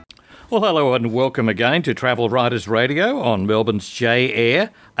Well, hello and welcome again to Travel Writers Radio on Melbourne's J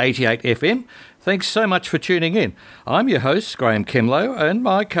Air 88 FM. Thanks so much for tuning in. I'm your host, Graham Kemlow, and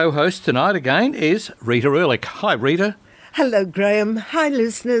my co-host tonight again is Rita Ehrlich. Hi, Rita. Hello, Graham. Hi,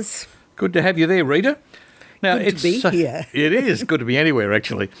 listeners. Good to have you there, Rita. Now, Good to be here. It is good to be anywhere,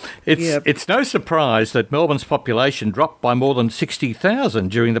 actually. It's no surprise that Melbourne's population dropped by more than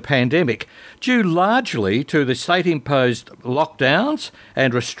 60,000 during the pandemic, due largely to the state-imposed lockdowns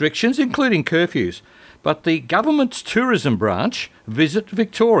and restrictions, including curfews. But the government's tourism branch, Visit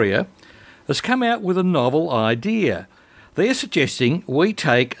Victoria, has come out with a novel idea. They're suggesting we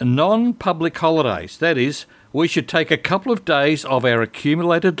take non-public holidays, that is, we should take a couple of days of our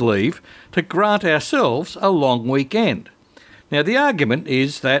accumulated leave to grant ourselves a long weekend. Now, the argument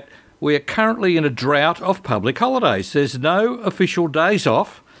is that we are currently in a drought of public holidays. There's no official days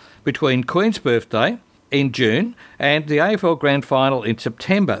off between Queen's birthday in June and the AFL Grand Final in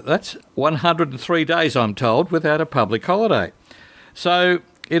September. That's 103 days, I'm told, without a public holiday. So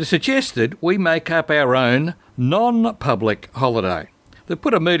it is suggested we make up our own non-public holiday. They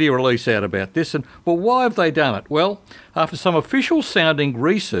put a media release out about this, and, well, why have they done it? Well, after some official-sounding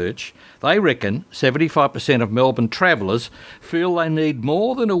research, they reckon 75% of Melbourne travellers feel they need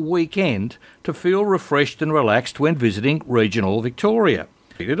more than a weekend to feel refreshed and relaxed when visiting regional Victoria.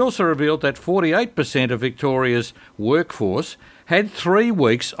 It also revealed that 48% of Victoria's workforce had 3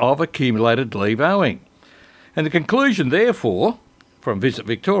 weeks of accumulated leave owing. And the conclusion, therefore, from Visit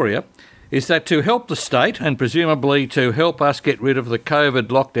Victoria, is that to help the state and presumably to help us get rid of the COVID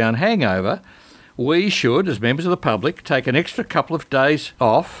lockdown hangover, we should, as members of the public, take an extra couple of days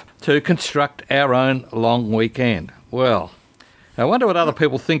off to construct our own long weekend. Well, I wonder what other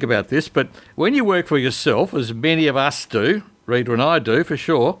people think about this, but when you work for yourself, as many of us do, Rita and I do for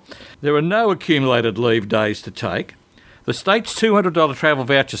sure, there are no accumulated leave days to take. The state's $200 travel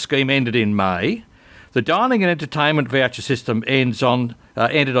voucher scheme ended in May. The dining and entertainment voucher system ended on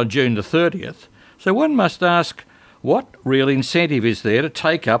June the 30th. So one must ask, what real incentive is there to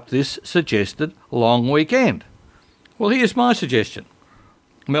take up this suggested long weekend? Well, here's my suggestion.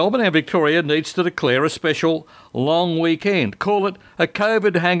 Melbourne and Victoria needs to declare a special long weekend. Call it a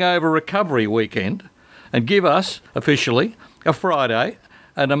COVID hangover recovery weekend and give us, officially, a Friday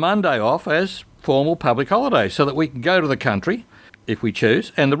and a Monday off as formal public holidays so that we can go to the country, if we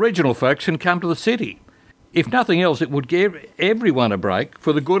choose, and the regional folks can come to the city. If nothing else, it would give everyone a break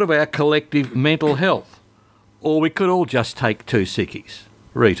for the good of our collective mental health. Or we could all just take 2 sickies.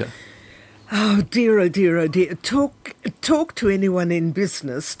 Rita. Oh dear, oh dear, oh dear. Talk to anyone in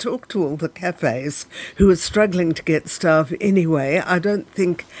business, talk to all the cafes who are struggling to get staff anyway. I don't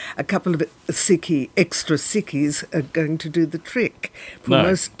think a couple of extra sickies are going to do the trick for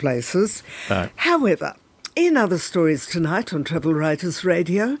most places. No. However, in other stories tonight on Travel Writers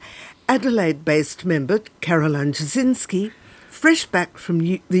Radio, Adelaide-based member Caroline Jasinski, fresh back from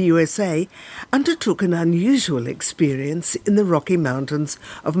the USA, undertook an unusual experience in the Rocky Mountains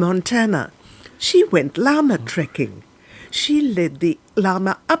of Montana. She went llama trekking. She led the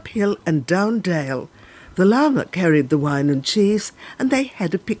llama uphill and down dale. The llama carried the wine and cheese, and they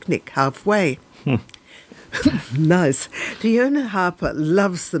had a picnic halfway. Nice. Fiona Harper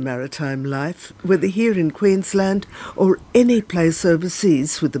loves the maritime life, whether here in Queensland or any place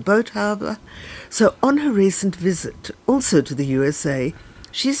overseas with the boat harbour. So on her recent visit, also to the USA,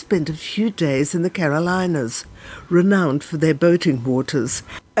 she spent a few days in the Carolinas, renowned for their boating waters,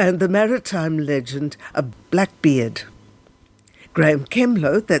 and the maritime legend, a Blackbeard. Graham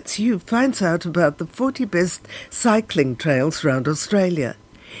Kemlow, that's you, finds out about the 40 best cycling trails around Australia.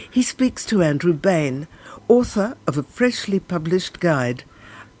 He speaks to Andrew Bain, author of a freshly published guide,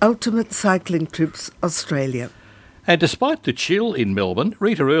 Ultimate Cycling Trips Australia. And despite the chill in Melbourne,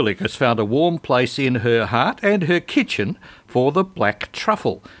 Rita Ehrlich has found a warm place in her heart and her kitchen for the black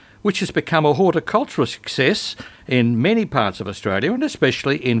truffle, which has become a horticultural success in many parts of Australia and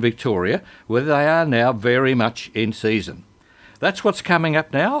especially in Victoria, where they are now very much in season. That's what's coming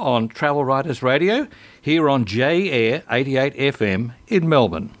up now on Travel Writers Radio here on J Air 88 FM in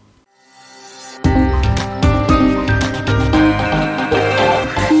Melbourne.